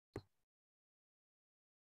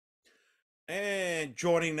And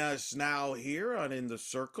joining us now here on In the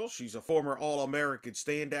Circle, she's a former All-American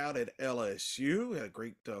standout at LSU, had a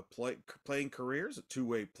great playing career as a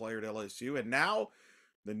two-way player at LSU, and now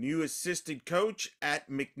the new assistant coach at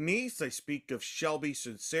McNeese. I speak of Shelbi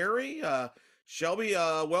Sunseri. Shelby,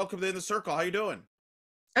 welcome to In the Circle. How you doing?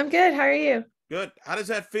 I'm good. How are you? Good. How does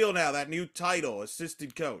that feel now, that new title,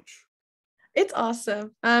 assistant coach? It's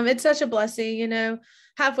awesome. It's such a blessing.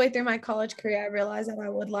 Halfway through my college career, I realized that I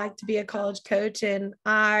would like to be a college coach, and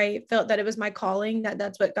I felt that it was my calling,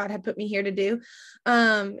 that's what God had put me here to do.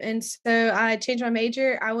 And so I changed my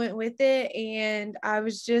major. I went with it, and I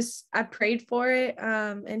prayed for it.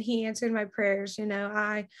 And He answered my prayers.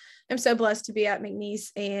 I am so blessed to be at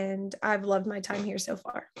McNeese, and I've loved my time here so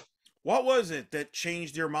far. What was it that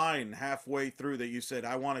changed your mind halfway through that you said,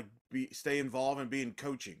 I want to stay involved and be in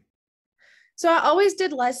coaching? So I always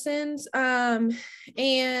did lessons, and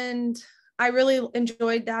I really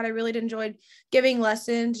enjoyed that. I really enjoyed giving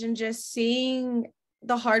lessons and just seeing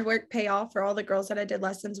the hard work pay off for all the girls that I did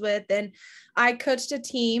lessons with. And I coached a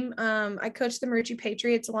team. I coached the Marucci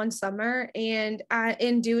Patriots one summer, and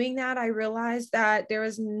in doing that, I realized that there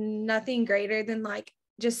was nothing greater than like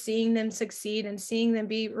just seeing them succeed and seeing them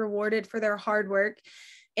be rewarded for their hard work,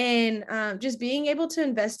 and just being able to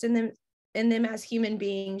invest in them as human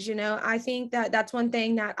beings. I think that that's one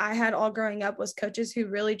thing that I had all growing up was coaches who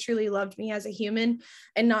really truly loved me as a human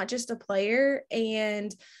and not just a player.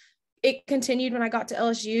 And it continued when I got to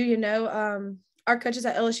LSU. Our coaches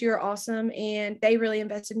at LSU are awesome, and they really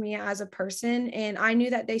invested in me as a person, and I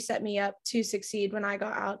knew that they set me up to succeed when I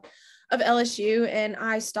got out of LSU and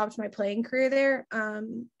I stopped my playing career there.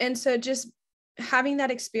 And so just having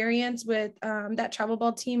that experience with that travel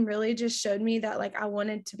ball team really just showed me that like I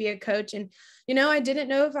wanted to be a coach. And I didn't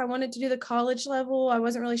know if I wanted to do the college level. I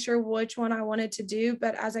wasn't really sure which one I wanted to do,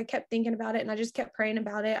 but as I kept thinking about it and I just kept praying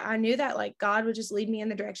about it, I knew that like God would just lead me in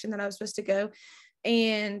the direction that I was supposed to go.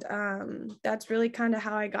 And that's really kind of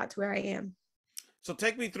how I got to where I am. So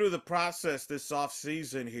take me through the process this off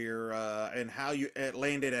season here, and how you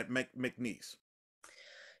landed at McNeese.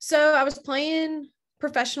 So I was playing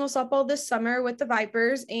professional softball this summer with the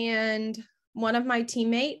Vipers, and one of my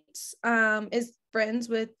teammates is friends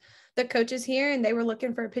with the coaches here, and they were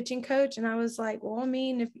looking for a pitching coach. And I was like, well, I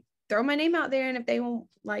mean, if throw my name out there, and if they won't,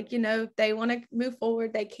 like, if they want to move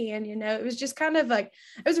forward, they can. It was just kind of like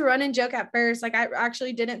it was a running joke at first. Like I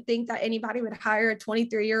actually didn't think that anybody would hire a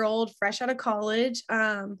 23-year-old fresh out of college.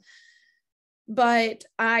 But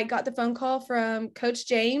I got the phone call from Coach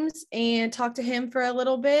James and talked to him for a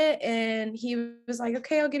little bit. And he was like,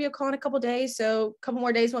 okay, I'll give you a call in a couple of days. So a couple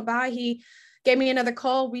more days went by. He gave me another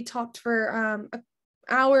call. We talked for an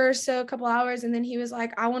hour or so, a couple hours. And then he was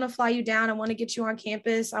like, I want to fly you down. I want to get you on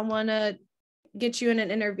campus. I want to get you in an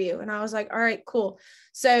interview. And I was like, all right, cool.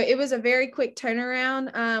 So it was a very quick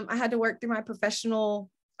turnaround. I had to work through my professional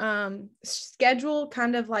schedule,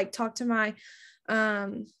 kind of like talk to my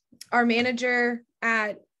our manager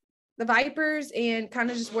at the Vipers and kind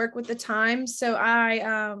of just work with the time. So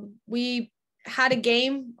we had a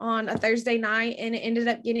game on a Thursday night, and it ended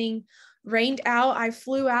up getting rained out. I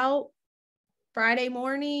flew out Friday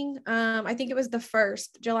morning. I think it was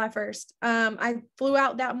July 1st. I flew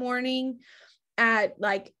out that morning at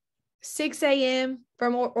like 6 a.m.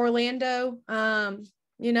 from Orlando.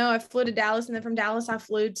 I flew to Dallas, and then from Dallas, I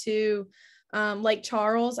flew to Lake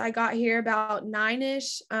Charles. I got here about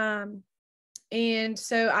 9ish. And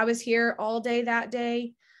so I was here all day that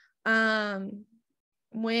day.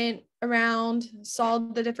 Went around, saw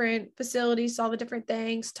the different facilities, saw the different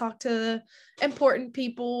things, talked to the important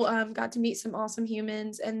people, got to meet some awesome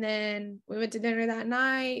humans. And then we went to dinner that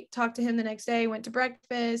night, talked to him the next day, went to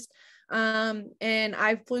breakfast. And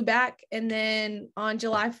I flew back. And then on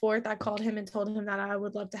July 4th, I called him and told him that I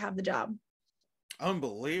would love to have the job.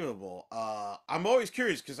 Unbelievable. I'm always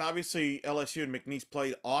curious because obviously LSU and McNeese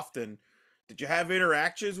played often. Did you have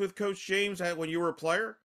interactions with Coach James when you were a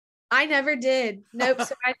player? I never did. Nope.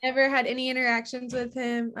 So I never had any interactions with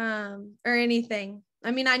him or anything.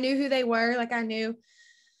 I mean, I knew who they were. Like I knew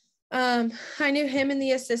him and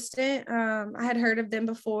the assistant. I had heard of them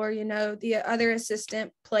before. The other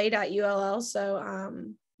assistant played at ULL.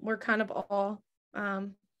 So we're kind of all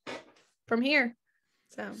from here.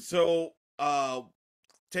 So So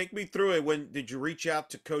take me through it. When did you reach out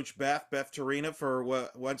to Coach Beth Torina, for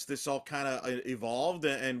once this all kind of evolved,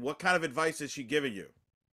 and what kind of advice has she given you?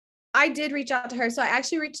 I did reach out to her. So I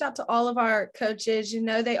actually reached out to all of our coaches.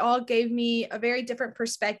 They all gave me a very different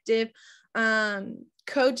perspective.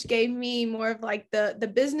 Coach gave me more of like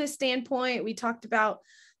the business standpoint. We talked about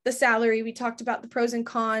the salary. We talked about the pros and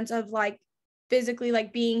cons of like physically,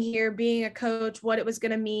 like being here, being a coach, what it was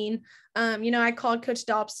going to mean. I called Coach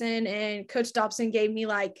Dobson, and Coach Dobson gave me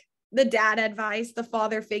like the dad advice, the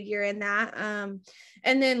father figure in that.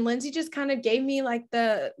 And then Lindsay just kind of gave me like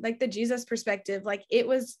the Jesus perspective. Like it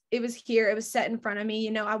was here, it was set in front of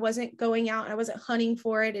me. I wasn't going out, I wasn't hunting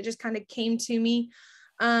for it. It just kind of came to me.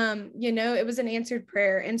 It was an answered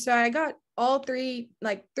prayer. And so I got all three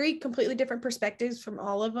completely different perspectives from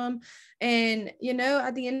all of them. And,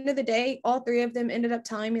 at the end of the day, all three of them ended up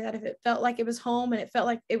telling me that if it felt like it was home and it felt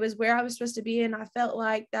like it was where I was supposed to be, and I felt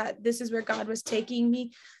like that this is where God was taking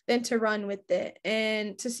me, then to run with it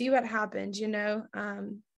and to see what happens. You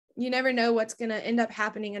never know what's going to end up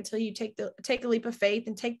happening until you take a leap of faith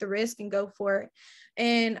and take the risk and go for it.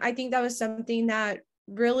 And I think that was something that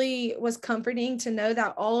really was comforting, to know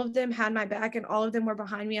that all of them had my back and all of them were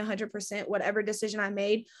behind me 100%, whatever decision I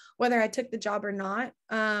made, whether I took the job or not.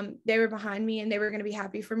 They were behind me and they were going to be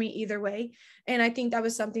happy for me either way. And I think that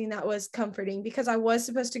was something that was comforting, because I was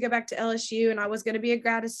supposed to go back to LSU and I was going to be a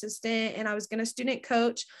grad assistant and I was going to student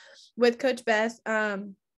coach with Coach Beth.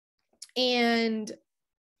 And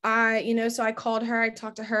so I called her, I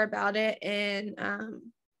talked to her about it, and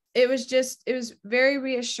it was very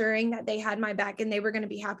reassuring that they had my back and they were going to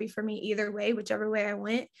be happy for me either way, whichever way I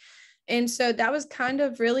went. And so that was kind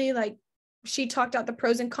of really like, she talked out the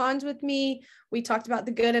pros and cons with me. We talked about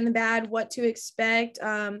the good and the bad, what to expect.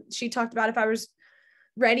 She talked about if I was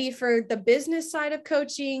ready for the business side of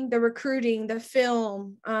coaching, the recruiting, the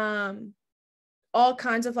film, all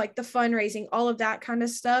kinds of like the fundraising, all of that kind of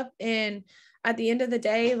stuff. And at the end of the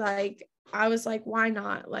day, like, I was like, why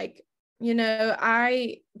not? Like,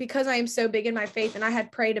 because I am so big in my faith, and I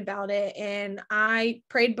had prayed about it, and I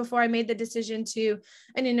prayed before I made the decision to,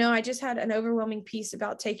 and, I just had an overwhelming peace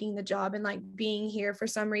about taking the job and like being here. For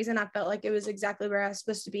some reason, I felt like it was exactly where I was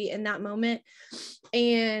supposed to be in that moment.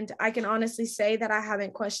 And I can honestly say that I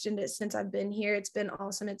haven't questioned it since I've been here. It's been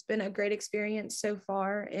awesome. It's been a great experience so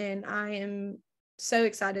far. And I am so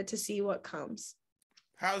excited to see what comes.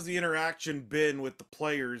 How's the interaction been with the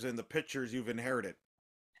players and the pitchers you've inherited?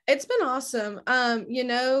 It's been awesome. I'm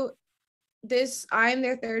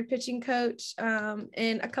their third pitching coach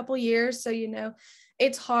in a couple years. So,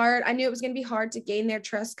 it's hard. I knew it was going to be hard to gain their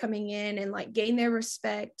trust coming in and like gain their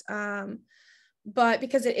respect. But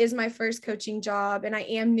because it is my first coaching job and I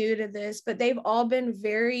am new to this, but they've all been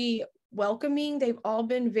very welcoming. They've all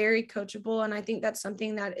been very coachable. And I think that's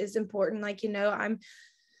something that is important. Like, I'm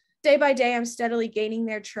day by day, I'm steadily gaining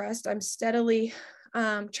their trust. I'm steadily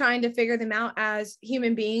trying to figure them out as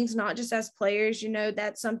human beings, not just as players.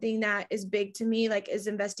 That's something that is big to me, like, is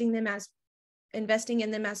investing in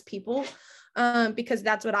them as people, because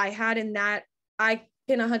that's what I had. And that I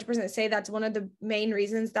can 100% say that's one of the main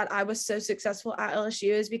reasons that I was so successful at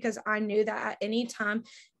LSU, is because I knew that at any time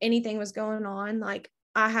anything was going on, like,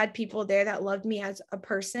 I had people there that loved me as a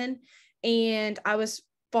person, and I was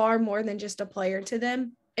far more than just a player to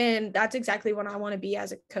them. And that's exactly what I want to be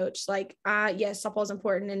as a coach. Like, yes, softball is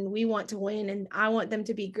important and we want to win and I want them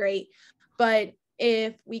to be great. But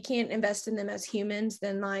if we can't invest in them as humans,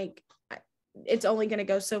 then like, it's only going to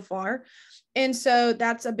go so far. And so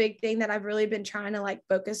that's a big thing that I've really been trying to like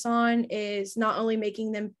focus on, is not only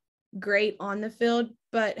making them great on the field,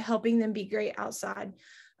 but helping them be great outside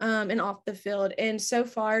and off the field. And so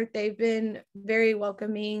far, they've been very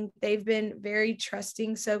welcoming. They've been very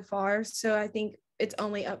trusting so far. So I think it's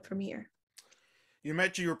only up from here. You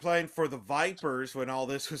mentioned you were playing for the Vipers when all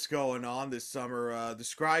this was going on this summer.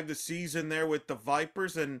 Describe the season there with the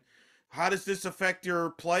Vipers, and how does this affect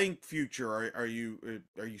your playing future? Are you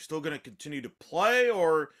still going to continue to play,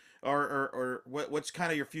 or what's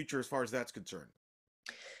kind of your future as far as that's concerned?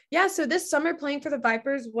 Yeah, so this summer playing for the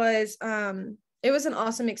Vipers was it was an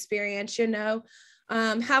awesome experience.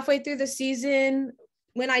 Halfway through the season,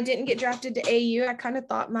 when I didn't get drafted to AU, I kind of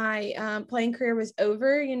thought my playing career was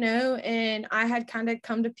over, and I had kind of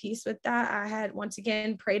come to peace with that. I had once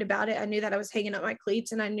again prayed about it. I knew that I was hanging up my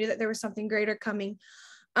cleats, and I knew that there was something greater coming.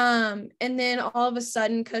 And then all of a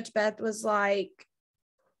sudden, Coach Beth was like,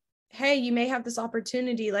 hey, you may have this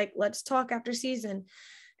opportunity. Like, let's talk after season.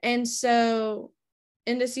 And so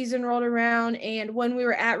end of season rolled around, and when we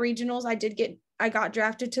were at regionals, I got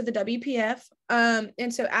drafted to the WPF.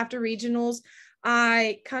 And so after regionals,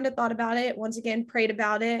 I kind of thought about it, once again, prayed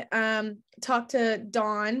about it, talked to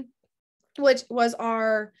Dawn, which was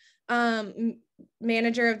our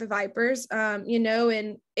manager of the Vipers,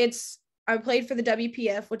 and I played for the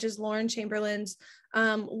WPF, which is Lauren Chamberlain's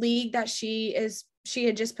league that she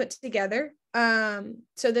had just put together.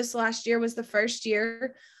 So this last year was the first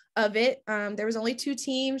year of it. There was only 2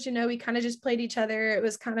 teams, we kind of just played each other. It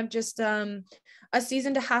was kind of just a a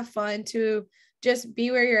season to have fun, to just be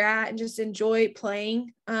where you're at and just enjoy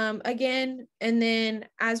playing again. And then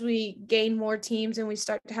as we gain more teams and we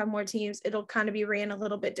start to have more teams, it'll kind of be ran a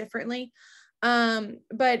little bit differently.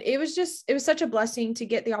 But it was such a blessing to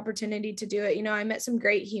get the opportunity to do it. You know, I met some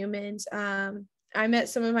great humans. I met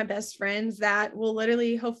some of my best friends that will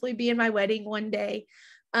literally hopefully be in my wedding one day.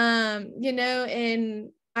 You know, and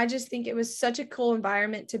I just think it was such a cool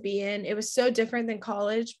environment to be in. It was so different than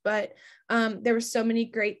college, but there were so many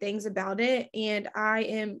great things about it. And I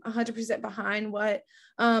am 100% behind what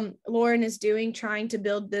Lauren is doing, trying to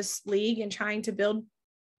build this league and trying to build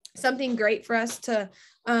something great for us to,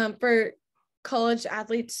 for college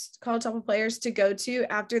athletes, college football players to go to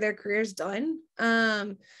after their career's done.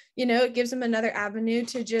 You know, it gives them another avenue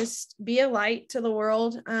to just be a light to the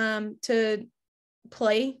world, to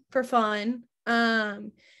play for fun,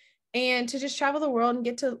 and to just travel the world and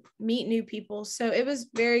get to meet new people. So it was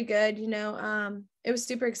very good. You know, it was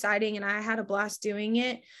super exciting and I had a blast doing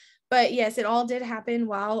it. But yes, it all did happen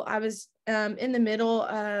while I was in the middle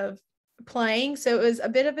of playing. So it was a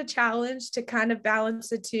bit of a challenge to kind of balance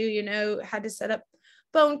the two. You know, had to set up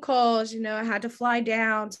phone calls, you know, I had to fly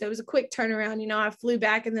down. So it was a quick turnaround. You know, I flew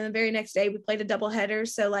back and then the very next day we played a doubleheader.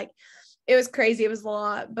 So like it was crazy. It was a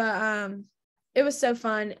lot, but it was so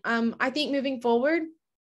fun. I think moving forward,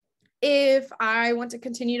 if I want to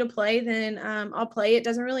continue to play, then I'll play. It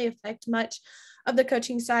doesn't really affect much of the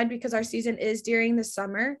coaching side because our season is during the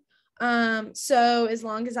summer. So as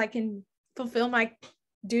long as I can fulfill my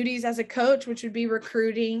duties as a coach, which would be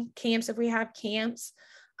recruiting, camps if we have camps,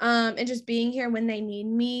 and just being here when they need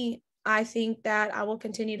me, I think that I will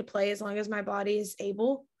continue to play as long as my body is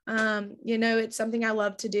able. You know, it's something I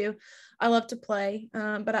love to do. I love to play,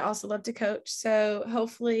 but I also love to coach. So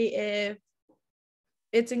hopefully if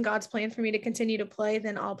it's in God's plan for me to continue to play,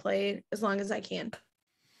 then I'll play as long as I can.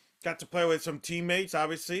 Got to play with some teammates,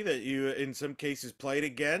 obviously, that you in some cases played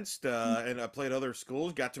against, and played other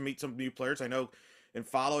schools. Got to meet some new players. I know in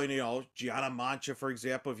following, you know, Gianna Mancha, for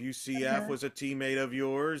example, of UCF was a teammate of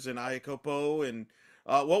yours, and Iakopo. And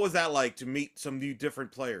what was that like to meet some new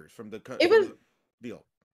different players from the deal?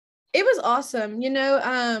 It was awesome. You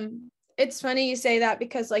know, it's funny you say that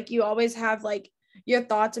because like you always have like your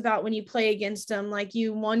thoughts about when you play against them, like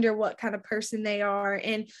you wonder what kind of person they are.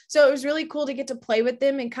 And so it was really cool to get to play with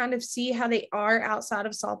them and kind of see how they are outside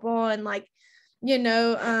of softball and like, you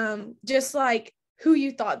know, just like who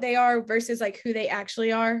you thought they are versus like who they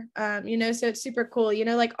actually are. You know, so it's super cool. You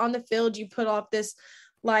know, like on the field, you put off this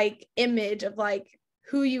like image of like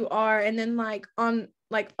who you are. And then like on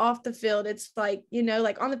like off the field, it's like, you know,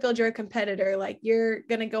 like on the field, you're a competitor, like you're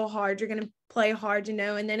going to go hard, you're going to play hard, you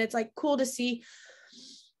know, and then it's like cool to see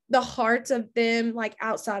the hearts of them like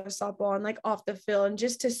outside of softball and like off the field and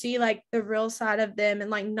just to see like the real side of them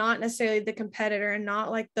and like not necessarily the competitor and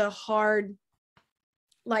not like the hard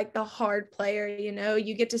player, you know,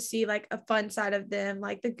 you get to see like a fun side of them,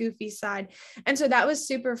 like the goofy side. And so that was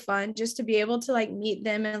super fun just to be able to like meet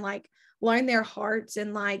them and like learn their hearts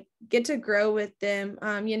and like get to grow with them.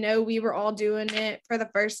 You know, we were all doing it for the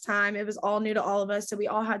first time. It was all new to all of us. So we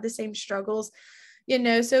all had the same struggles, you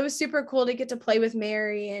know, so it was super cool to get to play with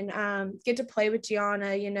Mary and get to play with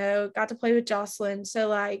Gianna, you know, got to play with Jocelyn. So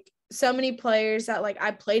like so many players that like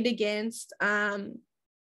I played against,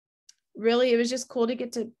 really, it was just cool to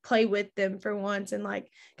get to play with them for once and like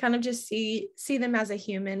kind of just see them as a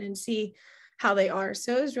human and see how they are.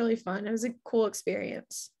 So it was really fun. It was a cool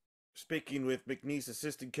experience. Speaking with McNeese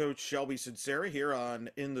assistant coach Shelbi Sunseri here on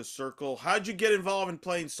In the Circle. How'd you get involved in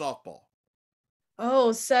playing softball?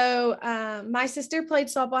 Oh, so my sister played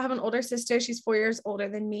softball. I have an older sister. She's 4 years older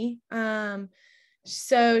than me.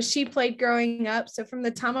 So she played growing up. So from the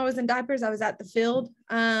time I was in diapers, I was at the field,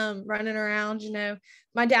 running around, you know.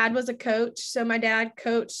 My dad was a coach. So my dad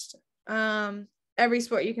coached every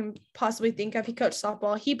sport you can possibly think of. He coached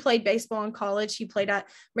softball. He played baseball in college. He played at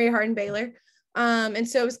Ray Hardin Baylor. And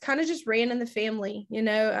so it was kind of just ran in the family, you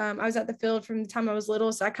know. I was at the field from the time I was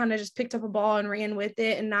little. So I kind of just picked up a ball and ran with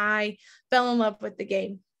it. And I fell in love with the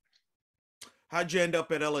game. How'd you end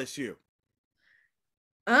up at LSU?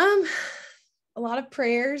 A lot of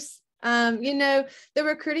prayers. You know, the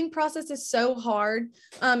recruiting process is so hard,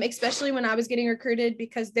 especially when I was getting recruited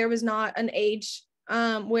because there was not an age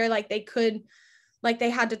where like they could, like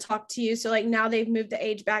they had to talk to you. So like now they've moved the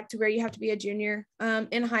age back to where you have to be a junior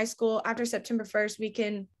in high school. After September 1st, we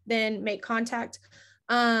can then make contact.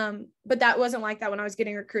 But that wasn't like that when I was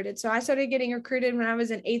getting recruited. So I started getting recruited when I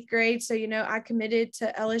was in 8th grade. So, you know, I committed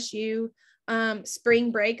to LSU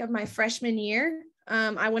spring break of my freshman year.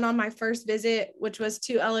 I went on my first visit, which was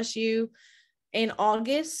to LSU in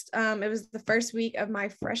August. It was the first week of my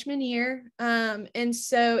freshman year. And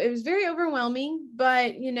so it was very overwhelming,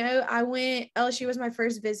 but LSU was my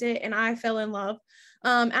first visit and I fell in love.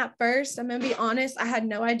 At first, I'm going to be honest, I had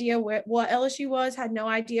no idea what LSU was, had no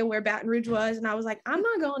idea where Baton Rouge was. And I was like, I'm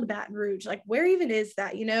not going to Baton Rouge. Like, where even is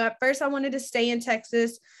that? At first I wanted to stay in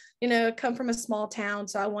Texas, come from a small town.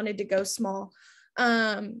 So I wanted to go small.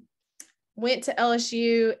 Went to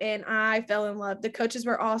LSU and I fell in love. The coaches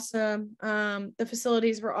were awesome. The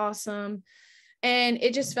facilities were awesome. And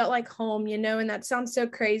it just felt like home, and that sounds so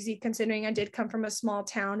crazy considering I did come from a small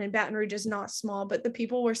town and Baton Rouge is not small, but the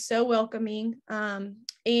people were so welcoming.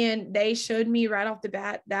 And they showed me right off the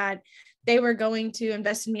bat that they were going to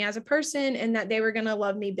invest in me as a person and that they were going to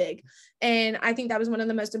love me big. And I think that was one of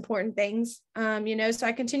the most important things, so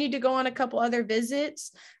I continued to go on a couple other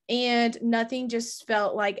visits and nothing just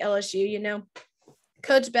felt like LSU,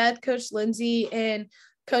 Coach Beth, Coach Lindsay, and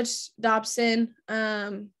Coach Dobson,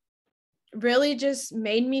 really just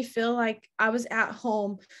made me feel like I was at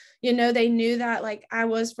home. They knew that like I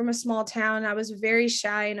was from a small town. I was very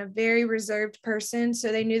shy and a very reserved person.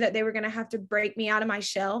 So they knew that they were going to have to break me out of my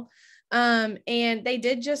shell. And they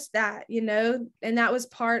did just that, and that was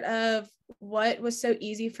part of what was so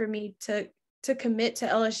easy for me to commit to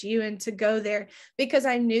LSU and to go there, because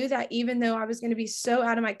I knew that even though I was going to be so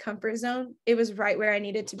out of my comfort zone, it was right where I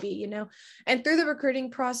needed to be, and through the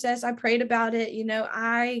recruiting process, I prayed about it.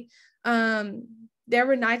 There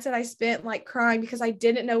were nights that I spent like crying because I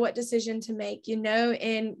didn't know what decision to make,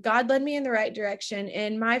 and God led me in the right direction.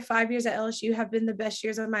 And my 5 years at LSU have been the best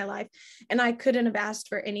years of my life. And I couldn't have asked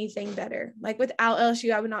for anything better. Like without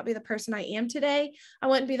LSU, I would not be the person I am today. I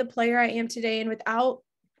wouldn't be the player I am today. And without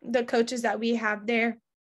the coaches that we have there,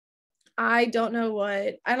 I don't know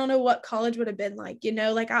what college would have been like,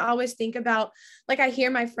 like I always think about, like I hear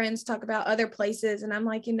my friends talk about other places and I'm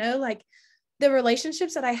like, like the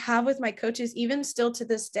relationships that I have with my coaches, even still to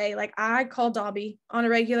this day, like I call Dobby on a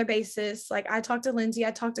regular basis. Like I talk to Lindsay,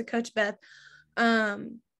 I talk to Coach Beth.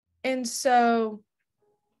 And so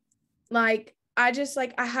like, I just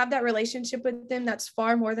like, I have that relationship with them that's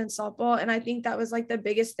far more than softball. And I think that was like the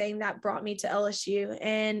biggest thing that brought me to LSU.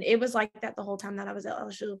 And it was like that the whole time that I was at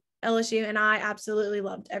LSU, and I absolutely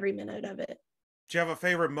loved every minute of it. Do you have a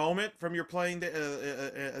favorite moment from your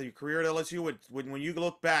your career at LSU? When you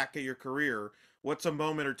look back at your career, what's a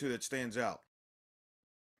moment or two that stands out?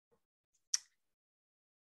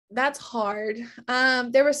 That's hard.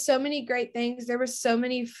 There were so many great things. There were so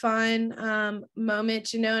many fun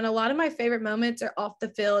moments, and a lot of my favorite moments are off the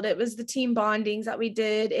field. It was the team bondings that we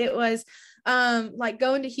did. It was like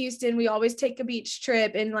going to Houston. We always take a beach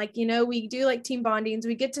trip and like, we do like team bondings.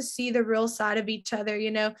 We get to see the real side of each other,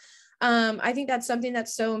 I think that's something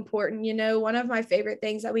that's so important. One of my favorite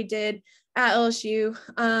things that we did at LSU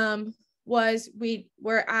was we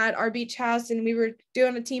were at our beach house and we were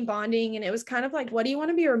doing a team bonding, and it was kind of like, what do you want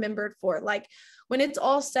to be remembered for? Like when it's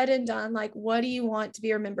all said and done, like, what do you want to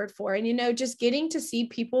be remembered for? And, just getting to see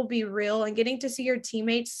people be real and getting to see your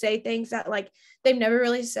teammates say things that like they've never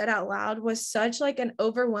really said out loud was such like an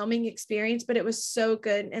overwhelming experience, but it was so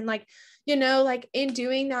good. And like, like in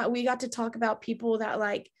doing that, we got to talk about people that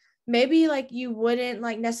like, maybe like you wouldn't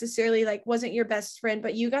like necessarily like wasn't your best friend,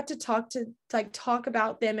 but you got to talk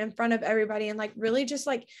about them in front of everybody and like really just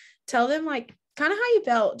like tell them like kind of how you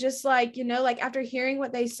felt, just like, like after hearing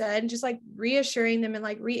what they said, just like reassuring them and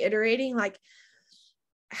like reiterating like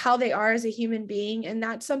how they are as a human being. And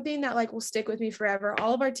that's something that like will stick with me forever.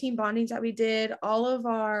 All of our team bondings that we did, all of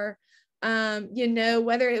our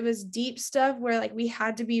whether it was deep stuff where like we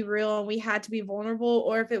had to be real and we had to be vulnerable,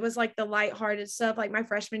 or if it was like the lighthearted stuff, like my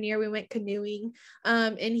freshman year, we went canoeing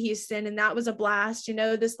in Houston, and that was a blast.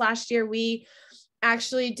 This last year we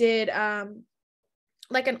actually did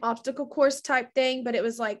like an obstacle course type thing, but it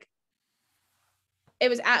was at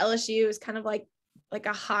LSU. It was kind of like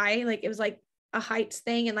a high, like it was like a heights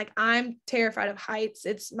thing, and like I'm terrified of heights.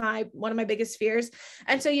 It's one of my biggest fears.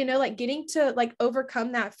 And so like getting to like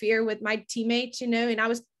overcome that fear with my teammates, and I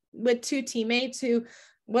was with two teammates who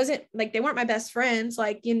wasn't like, they weren't my best friends,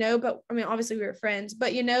 like, but I mean obviously we were friends,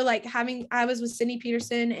 but like I was with Sydney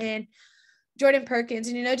Peterson and Jordan Perkins,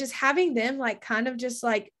 and just having them like kind of just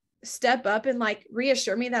like step up and like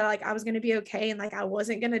reassure me that like I was going to be okay and like I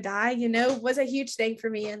wasn't going to die, was a huge thing for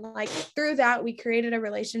me. And like through that, we created a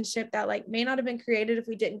relationship that like may not have been created if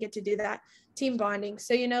we didn't get to do that team bonding.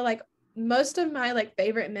 So, like most of my like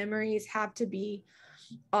favorite memories have to be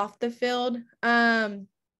off the field.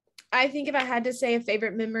 I think if I had to say a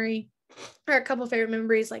favorite memory or a couple of favorite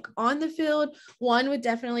memories like on the field, one would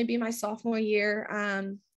definitely be my sophomore year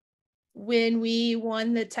when we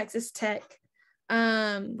won the Texas Tech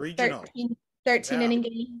Regional. 13 Yeah. inning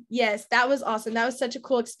game. Yes, that was awesome. That was such a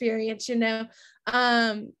cool experience,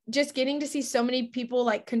 just getting to see so many people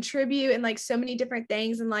like contribute and like so many different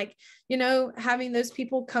things, and like, having those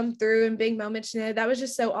people come through in big moments, that was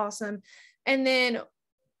just so awesome. And then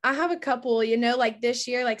I have a couple, like this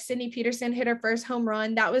year, like Sydney Peterson hit her first home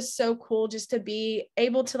run. That was so cool just to be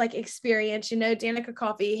able to like experience, Danica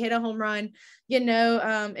Coffey hit a home run,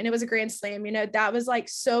 and it was a grand slam, that was like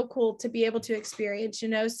so cool to be able to experience,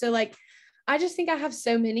 so like, I just think I have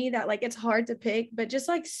so many that like it's hard to pick, but just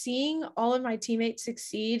like seeing all of my teammates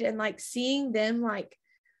succeed and like seeing them like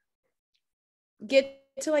get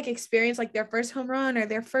to like experience like their first home run or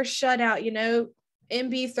their first shutout,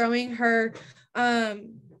 MB throwing her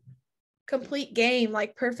complete game,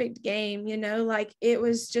 like perfect game, like it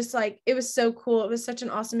was just like, it was so cool. It was such an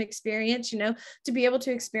awesome experience, to be able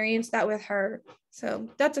to experience that with her. So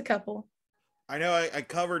that's a couple. I know I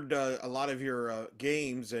covered a lot of your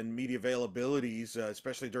games and media availabilities,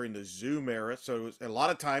 especially during the Zoom era. So it was, a lot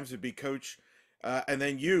of times it'd be coach, and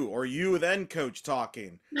then you, or you then coach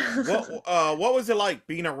talking. What was it like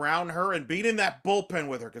being around her and being in that bullpen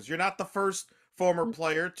with her? Because you're not the first former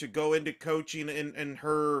player to go into coaching in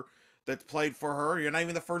her that's played for her. You're not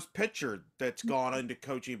even the first pitcher that's gone into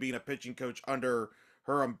coaching, being a pitching coach under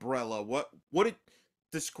her umbrella. What did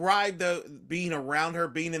describe the being around her,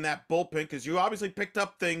 being in that bullpen, because you obviously picked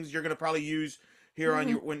up things you're going to probably use here on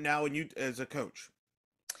your when you as a coach.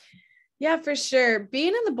 Yeah, for sure.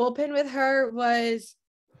 Being in the bullpen with her was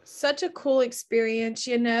such a cool experience,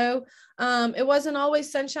 It wasn't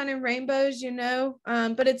always sunshine and rainbows,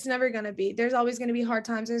 but it's never going to be. There's always going to be hard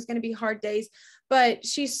times. There's going to be hard days, but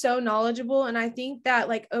she's so knowledgeable. And I think that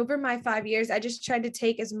like over my 5 years, I just tried to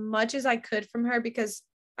take as much as I could from her because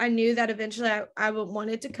I knew that eventually I would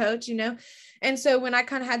wanted to coach, And so when I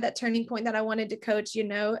kind of had that turning point that I wanted to coach,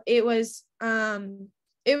 it was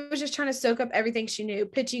just trying to soak up everything she knew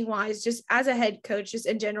pitching wise, just as a head coach, just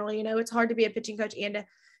in general, it's hard to be a pitching coach and a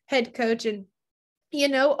head coach. And,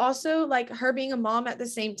 also like her being a mom at the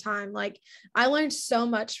same time, like I learned so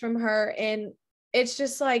much from her, and it's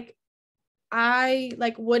just like, I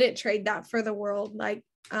like wouldn't trade that for the world. Like,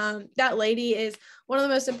 that lady is one of the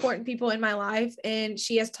most important people in my life, and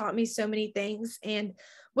she has taught me so many things. And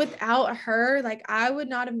without her, like I would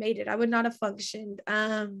not have made it. I would not have functioned.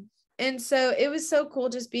 And so it was so cool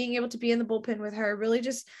just being able to be in the bullpen with her, really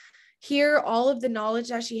just hear all of the knowledge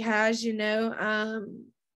that she has,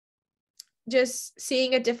 just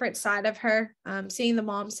seeing a different side of her, seeing the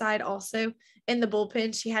mom side also in the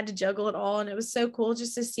bullpen. She had to juggle it all. And it was so cool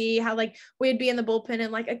just to see how like we'd be in the bullpen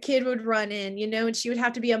and like a kid would run in, and she would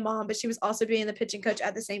have to be a mom, but she was also being the pitching coach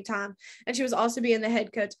at the same time. And she was also being the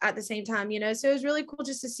head coach at the same time, So it was really cool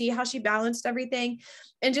just to see how she balanced everything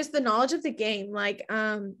and just the knowledge of the game. Like,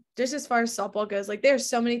 just as far as softball goes, like there's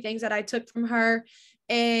so many things that I took from her.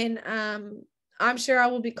 And I'm sure I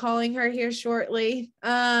will be calling her here shortly.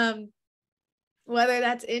 Whether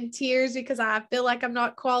that's in tears because I feel like I'm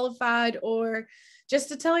not qualified, or just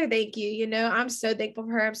to tell her thank you. I'm so thankful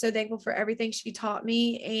for her. I'm so thankful for everything she taught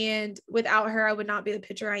me. And without her, I would not be the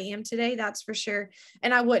pitcher I am today. That's for sure.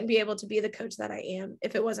 And I wouldn't be able to be the coach that I am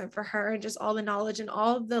if it wasn't for her and just all the knowledge and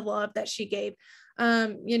all of the love that she gave.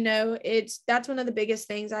 That's one of the biggest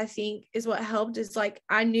things I think is what helped, is like,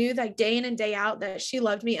 I knew that day in and day out that she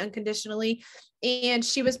loved me unconditionally, and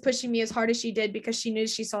she was pushing me as hard as she did because she knew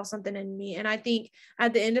she saw something in me. And I think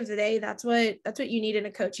at the end of the day, that's what you need in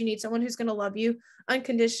a coach. You need someone who's going to love you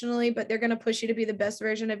unconditionally, but they're going to push you to be the best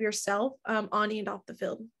version of yourself, on and off the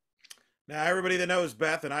field. Now, everybody that knows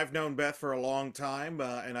Beth, and I've known Beth for a long time,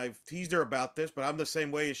 and I've teased her about this, but I'm the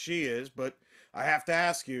same way as she is. But I have to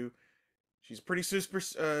ask you, she's a pretty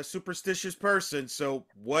superstitious person. So,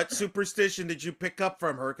 what superstition did you pick up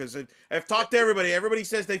from her? Because I've talked to everybody. Everybody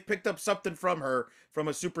says they've picked up something from her from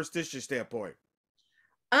a superstitious standpoint.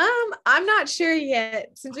 I'm not sure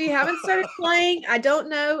yet. Since we haven't started playing, I don't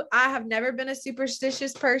know. I have never been a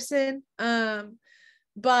superstitious person.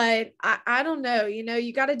 But I don't know.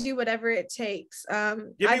 You got to do whatever it takes.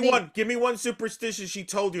 Give me one superstition she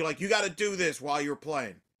told you, like you got to do this while you're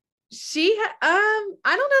playing. I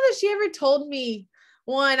don't know that she ever told me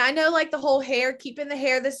one. I know like the whole hair, keeping the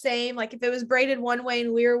hair the same. Like if it was braided one way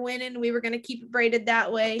and we were winning, we were going to keep it braided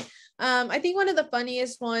that way. I think one of the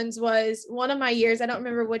funniest ones was one of my years. I don't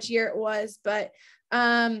remember which year it was, but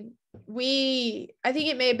I think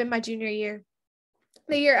it may have been my junior year,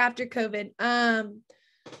 the year after COVID.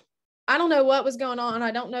 I don't know what was going on.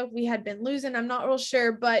 I don't know if we had been losing. I'm not real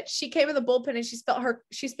sure, but she came in the bullpen and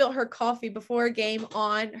she spilled her coffee before a game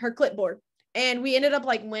on her clipboard. and we ended up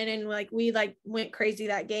like winning, like we like went crazy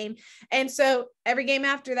that game. And so every game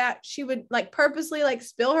after that, she would like purposely like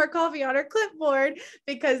spill her coffee on her clipboard,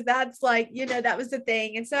 because that's like, you know, that was the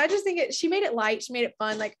thing. And so I just think she made it light, she made it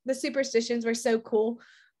fun. Like the superstitions were so cool.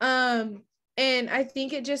 And I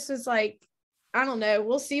think it just was like, I don't know,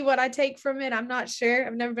 we'll see what I take from it. I'm not sure,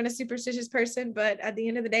 I've never been a superstitious person, but at the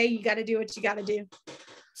end of the day, you got to do what you got to do.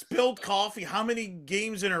 Spilled coffee. How many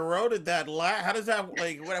games in a row did that last? How does that,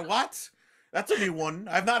 like, what? That's a new one.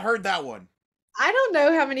 I've not heard that one. I don't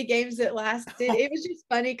know how many games it lasted. It was just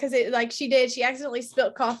funny because it like she accidentally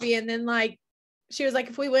spilled coffee, and then like she was like,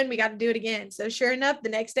 if we win, we got to do it again. So sure enough, the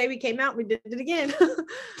next day we came out, we did it again.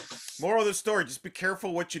 Moral of the story, just be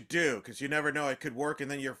careful what you do, because you never know, it could work and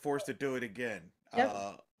then you're forced to do it again.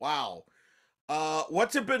 Yep. Wow.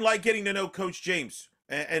 What's it been like getting to know Coach James?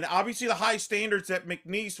 And obviously the high standards at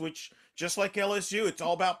McNeese, which just like LSU, it's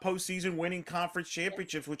all about postseason winning conference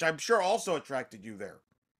championships, which I'm sure also attracted you there.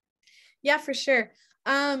 Yeah, for sure.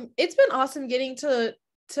 It's been awesome getting to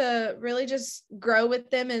really just grow with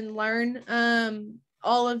them and learn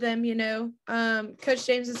all of them, you know. Coach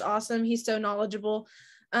James is awesome. He's so knowledgeable.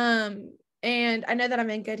 And I know that I'm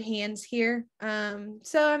in good hands here.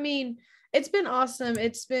 So I mean, it's been awesome.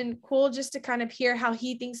 It's been cool just to kind of hear how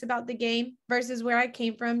he thinks about the game versus where I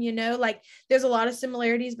came from, you know. Like there's a lot of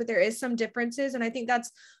similarities, but there is some differences. And I think that's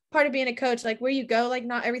part of being a coach. Like where you go, like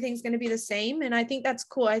not everything's going to be the same. And I think that's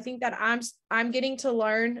cool. I think that I'm getting to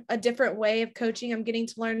learn a different way of coaching. I'm getting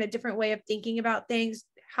to learn a different way of thinking about things,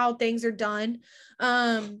 how things are done.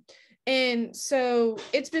 And so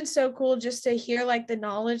it's been so cool just to hear like the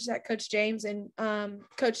knowledge that Coach James and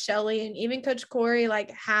Coach Shelly and even Coach Corey like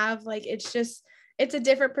have. Like it's a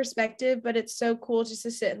different perspective, but it's so cool just to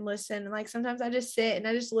sit and listen. And like sometimes I just sit and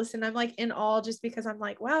I just listen. I'm like in awe just because I'm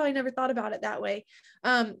like, wow, I never thought about it that way.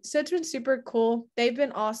 So it's been super cool. They've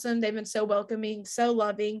been awesome. They've been so welcoming, so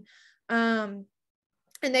loving. And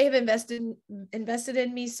they have invested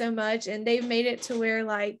in me so much, and they've made it to where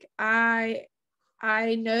like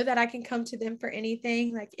I know that I can come to them for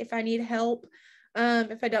anything. Like if I need help,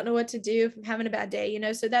 if I don't know what to do, if I'm having a bad day, you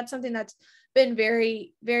know, so that's something that's been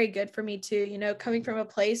very, very good for me too, you know, coming from a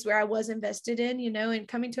place where I was invested in, you know, and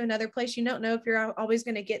coming to another place, you don't know if you're always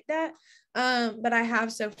going to get that. But I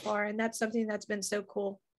have so far, and that's something that's been so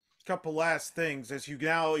cool. Couple last things. As you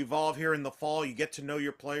now evolve here in the fall, you get to know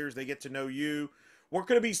your players, they get to know you. What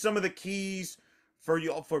could be some of the keys for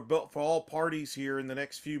you for all parties here in the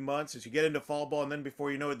next few months as you get into fall ball, and then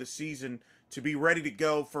before you know it, the season, to be ready to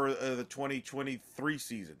go for the 2023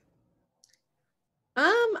 season?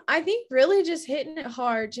 I think really just hitting it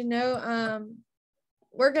hard, you know.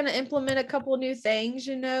 We're going to implement a couple new things,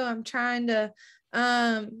 you know. I'm trying to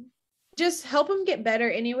just help them get better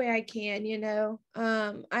any way I can, you know.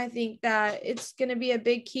 I think that it's going to be a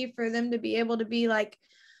big key for them to be able to be like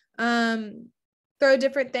throw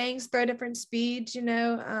different things, throw different speeds, you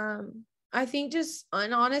know. I think just,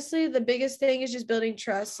 and honestly, the biggest thing is just building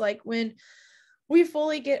trust. Like when we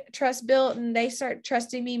fully get trust built and they start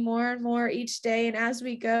trusting me more and more each day, and as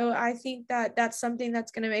we go, I think that that's something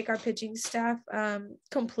that's going to make our pitching staff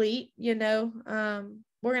complete, you know.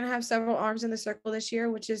 We're going to have several arms in the circle this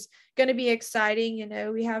year, which is going to be exciting. You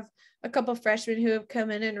know, we have a couple freshmen who have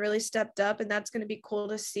come in and really stepped up, and that's going to be cool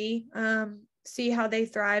to see how they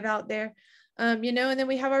thrive out there. You know, and then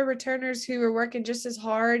we have our returners who are working just as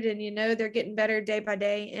hard, and, you know, they're getting better day by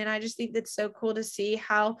day. And I just think that's so cool to see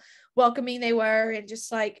how welcoming they were, and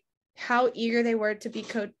just like how eager they were to be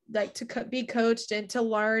be coached and to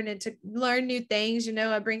learn new things. You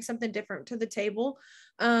know, I bring something different to the table,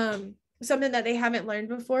 something that they haven't learned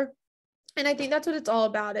before. And I think that's what it's all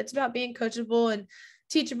about. It's about being coachable and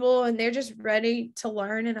teachable, and they're just ready to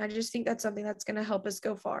learn. And I just think that's something that's going to help us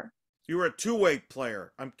go far. You were a two-way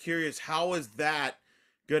player. I'm curious, how is that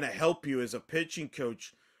going to help you as a pitching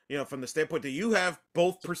coach? You know, from the standpoint that you have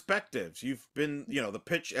both perspectives. You've been, you know, the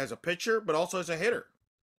pitch as a pitcher, but also as a hitter.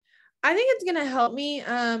 I think it's going to help me.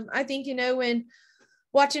 I think, you know, when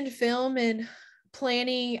watching film and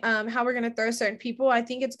planning how we're going to throw certain people, I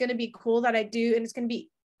think it's going to be cool that I do, and it's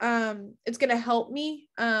going to help me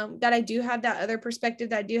that I do have that other perspective,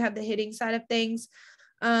 that I do have the hitting side of things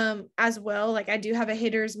as well. Like I do have a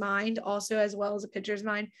hitter's mind also, as well as a pitcher's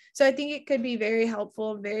mind. So I think it could be very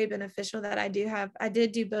helpful and very beneficial that I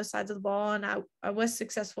did do both sides of the ball, and I was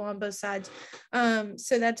successful on both sides.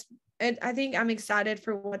 So I think I'm excited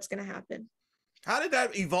for what's going to happen. How did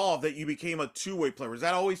that evolve that you became a two-way player? Was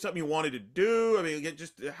that always something you wanted to do? I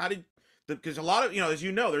mean, because a lot of, you know, as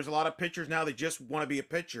you know, there's a lot of pitchers now that just want to be a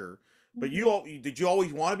pitcher, but did you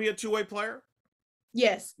always want to be a two-way player?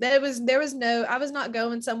 Yes, there was no, I was not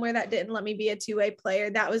going somewhere that didn't let me be a two-way player.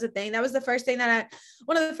 That was a thing. That was the first thing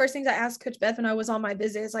one of the first things I asked Coach Beth when I was on my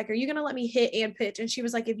visit is like, are you going to let me hit and pitch? And she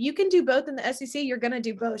was like, if you can do both in the SEC, you're going to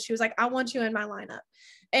do both. She was like, I want you in my lineup.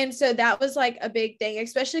 And so that was like a big thing,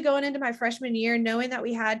 especially going into my freshman year, knowing that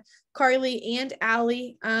we had Carly and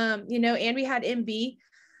Allie, and we had MB.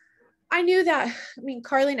 I knew that, I mean,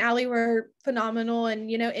 Carly and Allie were phenomenal. And,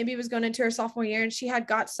 MB was going into her sophomore year and she had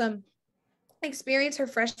got some experience her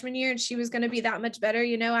freshman year and she was going to be that much better.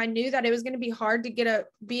 I knew that it was going to be hard to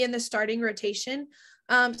be in the starting rotation.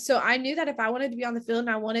 So I knew that if I wanted to be on the field and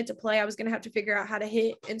I wanted to play, I was going to have to figure out how to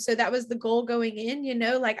hit. And so that was the goal going in,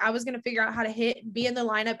 like I was going to figure out how to hit, be in the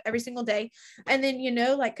lineup every single day. And then,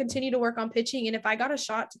 like continue to work on pitching. And if I got a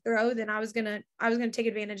shot to throw, then I was going to take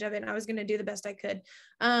advantage of it. And I was going to do the best I could.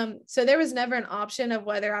 So there was never an option of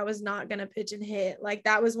whether I was not going to pitch and hit. Like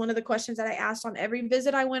that was one of the questions that I asked on every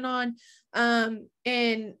visit I went on.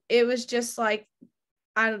 And it was just like,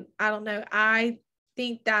 I don't know. I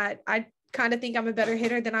think that I kind of think I'm a better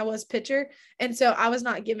hitter than I was pitcher. And so I was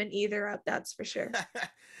not giving either up. That's for sure.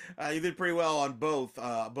 You did pretty well on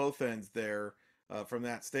both ends there, from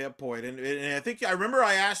that standpoint. And I think I remember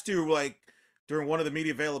I asked you like during one of the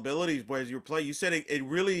media availabilities as you were playing, you said it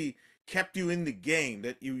really kept you in the game,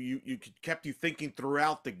 that you kept you thinking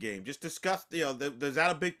throughout the game. Just discuss, is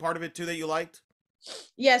that a big part of it too that you liked?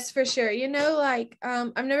 Yes, for sure.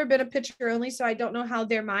 I've never been a pitcher only, so I don't know how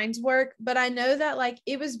their minds work, but I know that like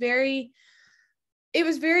it was very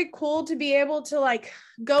cool to be able to like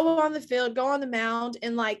go on the field, go on the mound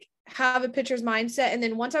and like have a pitcher's mindset. And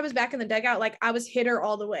then once I was back in the dugout, like I was hitter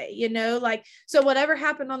all the way, like, so whatever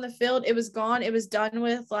happened on the field, it was gone. It was done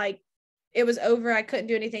with, like, it was over. I couldn't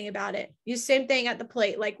do anything about it. Same thing at the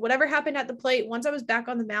plate, like whatever happened at the plate, once I was back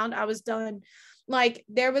on the mound, I was done. Like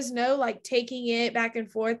there was no like taking it back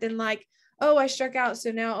and forth and like, oh, I struck out,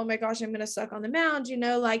 so now, oh my gosh, I'm going to suck on the mound,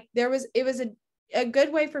 like it was a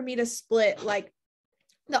good way for me to split like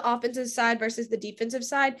the offensive side versus the defensive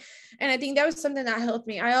side. And I think that was something that helped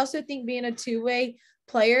me. I also think being a two-way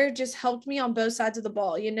player just helped me on both sides of the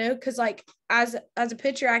ball, because like as a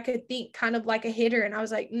pitcher, I could think kind of like a hitter and I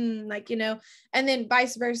was like, and then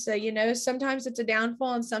vice versa, sometimes it's a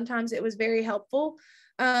downfall and sometimes it was very helpful.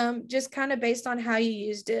 Just kind of based on how you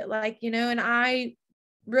used it, like, and I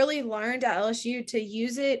really learned at LSU to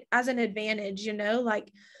use it as an advantage,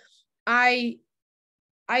 like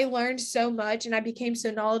I learned so much and I became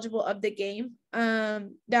so knowledgeable of the game,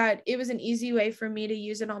 that it was an easy way for me to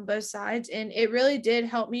use it on both sides. And it really did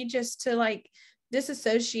help me just to like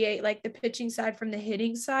disassociate like the pitching side from the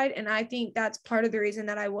hitting side. And I think that's part of the reason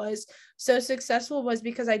that I was so successful, was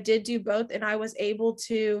because I did do both and I was able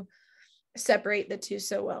to separate the two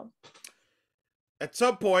so well. At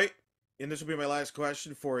some point, and this will be my last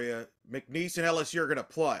question for you, McNeese and LSU are going to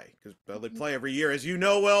play because they play every year, as you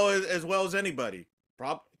know as well as anybody.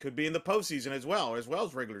 Could be in the postseason as well as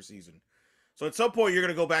regular season. So at some point, you're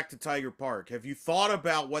going to go back to Tiger Park. Have you thought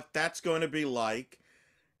about what that's going to be like,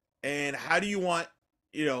 and how do you want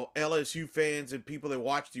LSU fans and people that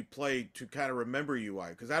watched you play to kind of remember you?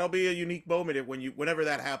 Because that'll be a unique moment whenever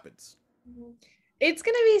that happens. It's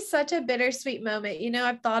going to be such a bittersweet moment.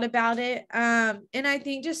 I've thought about it. And I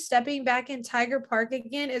think just stepping back in Tiger Park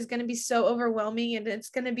again is going to be so overwhelming. And it's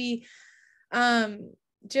going to be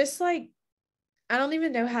just like, I don't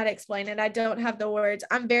even know how to explain it. I don't have the words.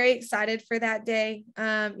 I'm very excited for that day.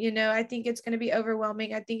 I think it's going to be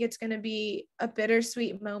overwhelming. I think it's going to be a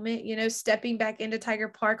bittersweet moment, stepping back into Tiger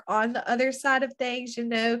Park on the other side of things,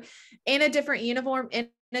 in a different uniform, in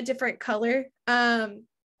a different color. And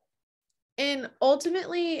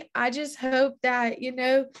ultimately, I just hope that,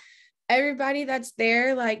 everybody that's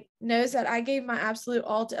there like knows that I gave my absolute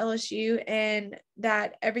all to LSU, and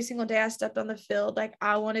that every single day I stepped on the field, like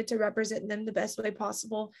I wanted to represent them the best way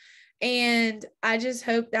possible. And I just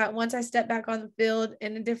hope that once I step back on the field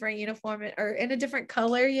in a different uniform or in a different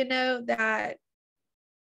color, that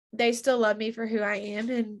they still love me for who I am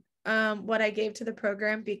and what I gave to the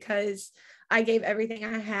program, because I gave everything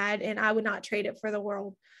I had and I would not trade it for the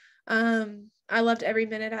world. I loved every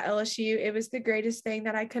minute at LSU. It was the greatest thing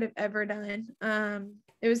that I could have ever done.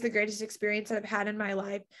 It was the greatest experience that I've had in my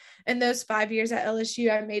life. And those 5 years at LSU,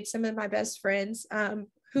 I made some of my best friends,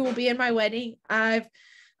 who will be in my wedding.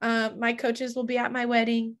 My coaches will be at my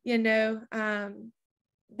wedding, they're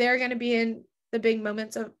going to be in the big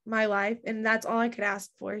moments of my life. And that's all I could ask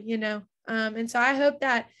for, and so I hope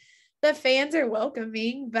that the fans are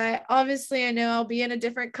welcoming, but obviously I know I'll be in a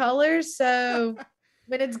different color. So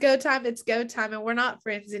when it's go time, and we're not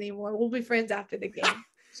friends anymore. We'll be friends after the game.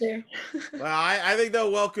 Sure. Well, I think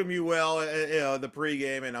they'll welcome you well, the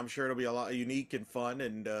pregame, and I'm sure it'll be a lot unique and fun.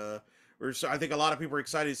 And I think a lot of people are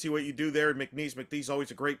excited to see what you do there at McNeese. McNeese is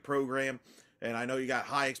always a great program, and I know you got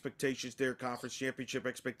high expectations there, conference championship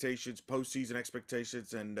expectations, postseason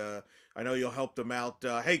expectations, and I know you'll help them out.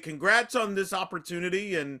 Hey, congrats on this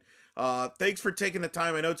opportunity, and thanks for taking the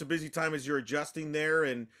time. I know it's a busy time as you're adjusting there,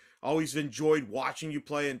 and always enjoyed watching you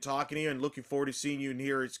play and talking to you, and looking forward to seeing you in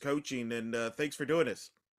here as coaching. And thanks for doing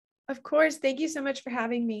this. Of course. Thank you so much for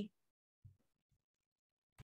having me.